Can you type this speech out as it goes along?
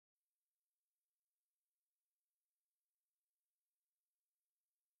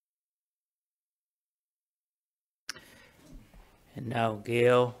And now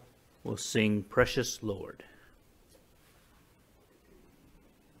Gail will sing Precious Lord.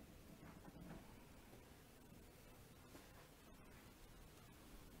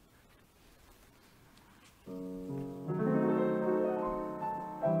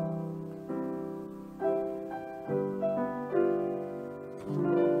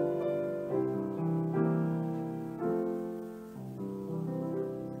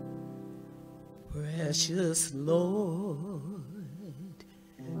 Precious Lord,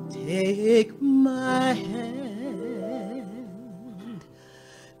 take my hand,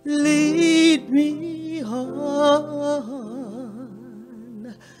 lead me on,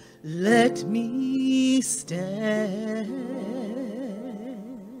 let me stand.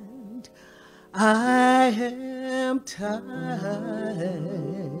 I am tired,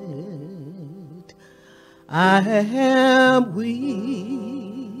 I am weak,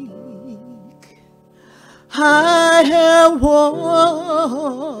 I am worn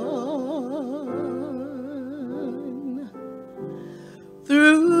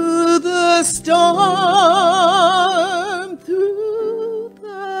through the storm, through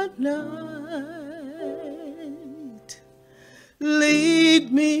the night.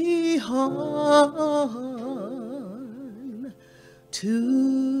 Lead me on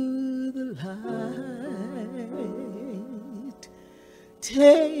to the light.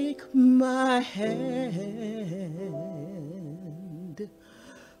 Take my hand,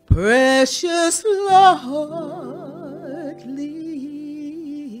 precious Lord,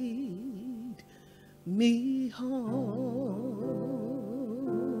 lead me home.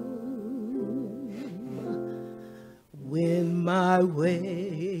 When my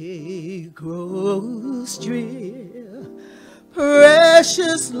way grows drear,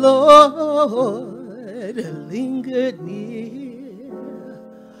 precious Lord, linger near.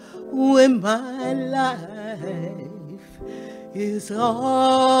 When my life is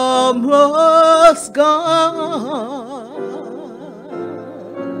almost gone,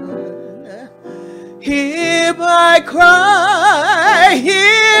 hear my cry,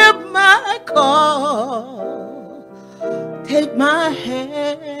 hear my call. Take my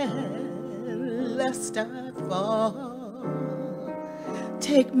hand, lest I fall.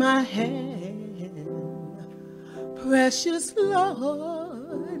 Take my hand, precious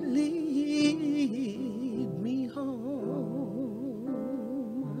Lord, lead me home.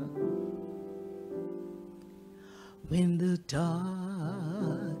 When the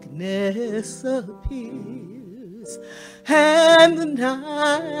darkness appears and the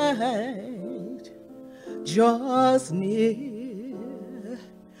night draws near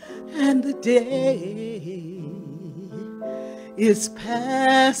and the day is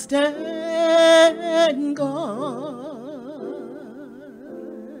past and gone,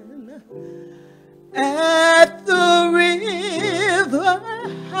 at the river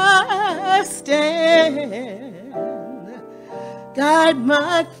I stand, guide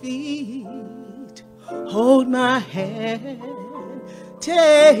my feet, hold my hand,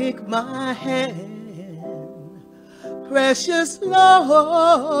 take my hand, precious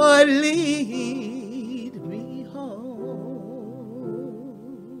Lord, lead me home.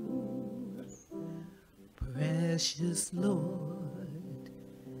 Precious Lord,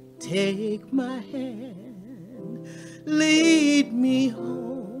 take my hand, lead me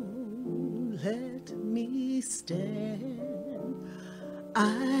home, let me stand.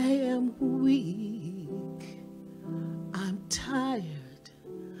 I am weak, I'm tired,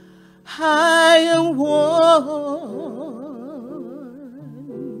 I am worn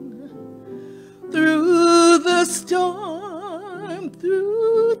through the storm,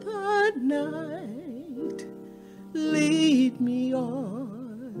 through the night. Lead me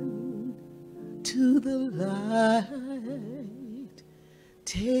on to the light.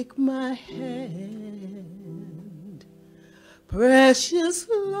 Take my hand, precious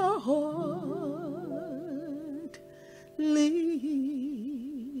Lord,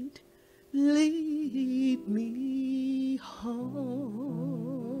 lead me